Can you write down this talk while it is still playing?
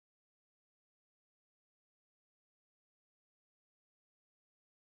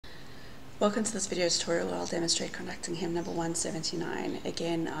Welcome to this video tutorial where I'll demonstrate conducting hymn number 179,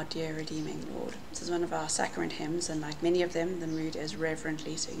 again our Dear Redeeming Lord. This is one of our sacrament hymns, and like many of them, the mood is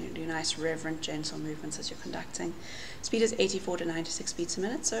reverently, so you're going to do nice, reverent, gentle movements as you're conducting. Speed is 84 to 96 beats a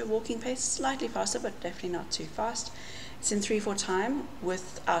minute, so walking pace slightly faster, but definitely not too fast. It's in 3/4 time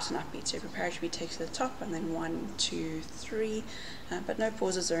without an upbeat, so preparatory beat takes to the top, and then 1, 2, 3, but no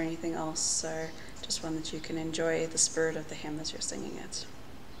pauses or anything else, so just one that you can enjoy the spirit of the hymn as you're singing it.